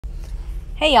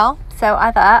Hey y'all, so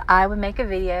I thought I would make a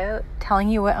video telling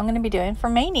you what I'm going to be doing for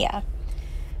MAYnia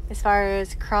as far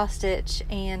as cross stitch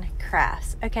and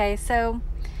crafts. Okay, so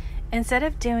instead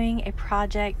of doing a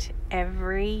project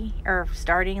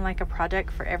starting like a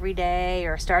project for every day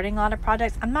or starting a lot of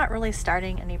projects, I'm not really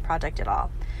starting a new project at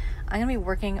all. I'm going to be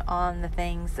working on the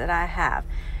things that I have,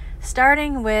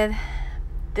 starting with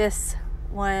this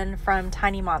one from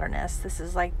Tiny Modernist. This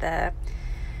is like the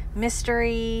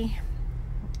mystery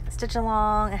stitch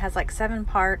along. It has like 7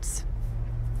 parts.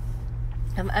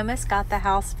 I almost got the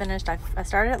house finished. I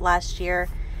started it last year.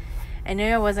 I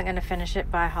knew I wasn't going to finish it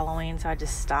by Halloween, so I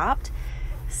just stopped.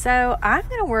 So I'm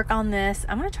going to work on this.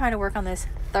 I'm going to try to work on this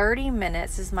 30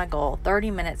 minutes is my goal.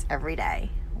 30 minutes every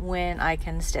day when I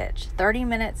can stitch. 30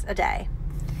 minutes a day.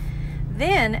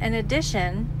 Then in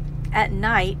addition, at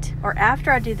night or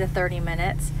after I do the 30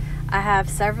 minutes, I have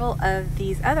several of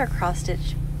these other cross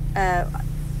stitch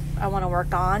I want to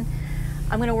work on.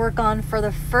 I'm going to work on, for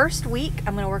the first week,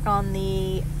 I'm going to work on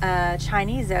the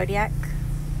Chinese Zodiac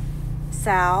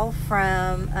Sal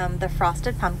from the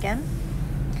Frosted Pumpkin.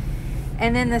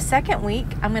 And then the second week,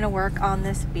 I'm going to work on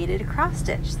this beaded cross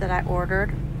stitch that I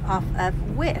ordered off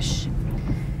of Wish.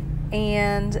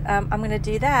 And I'm going to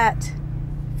do that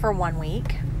for 1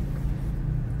 week.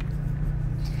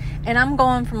 And I'm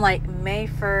going from like May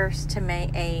 1st to May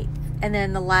 8th. And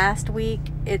then the last week,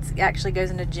 it actually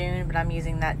goes into June, but I'm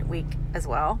using that week as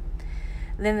well.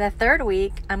 Then the third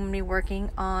week, I'm going to be working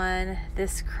on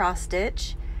this cross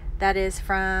stitch that is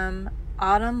from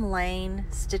Autumn Lane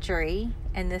Stitchery,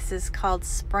 and this is called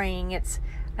Spring.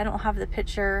 I don't have the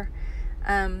picture,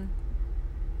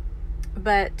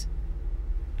 but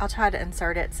I'll try to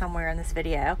insert it somewhere in this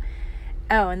video.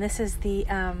 Oh, and this is the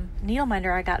needle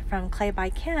minder I got from Clay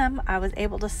by Kim. I was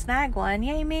able to snag one.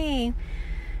 Yay me!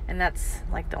 And that's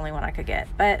like the only one I could get.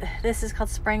 But this is called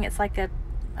Spring. It's like a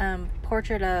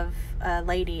portrait of a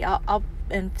lady. I'll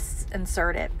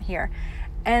insert it here.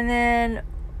 And then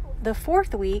the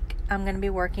fourth week, I'm going to be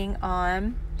working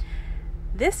on,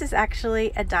 this is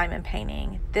actually a diamond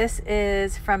painting. This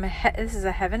is from this is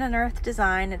a Heaven and Earth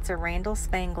design. It's a Randall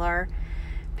Spangler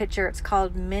picture. It's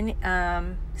called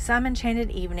Some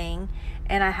Enchanted Evening,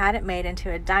 and I had it made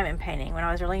into a diamond painting when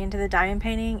I was really into the diamond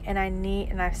painting, and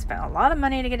I've spent a lot of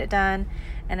money to get it done,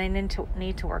 and I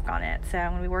need to work on it. So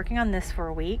I'm going to be working on this for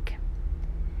a week.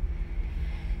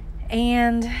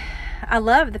 And I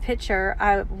love the picture.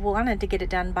 I wanted to get it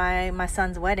done by my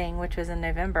son's wedding, which was in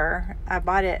November. I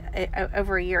bought it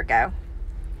over a year ago.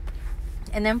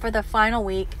 And then for the final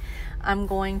week, I'm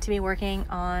going to be working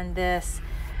on this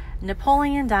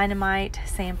Napoleon Dynamite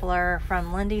sampler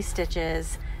from Lindy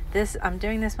Stitches. I'm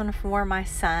doing this one for my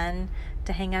son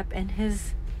to hang up in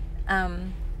his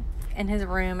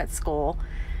room at school.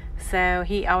 So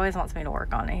he always wants me to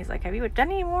work on it. He's like, have you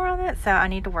done any more on it? So I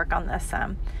need to work on this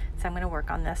some. So I'm going to work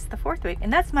on this the fourth week.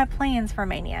 And that's my plans for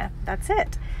MAYnia. That's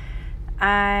it.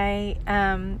 I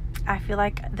feel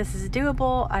like this is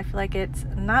doable. I feel like it's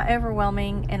not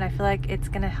overwhelming, and I feel like it's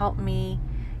going to help me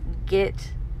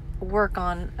work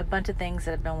on a bunch of things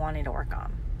that I've been wanting to work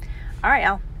on. All right,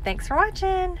 y'all. Thanks for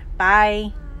watching.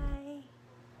 Bye.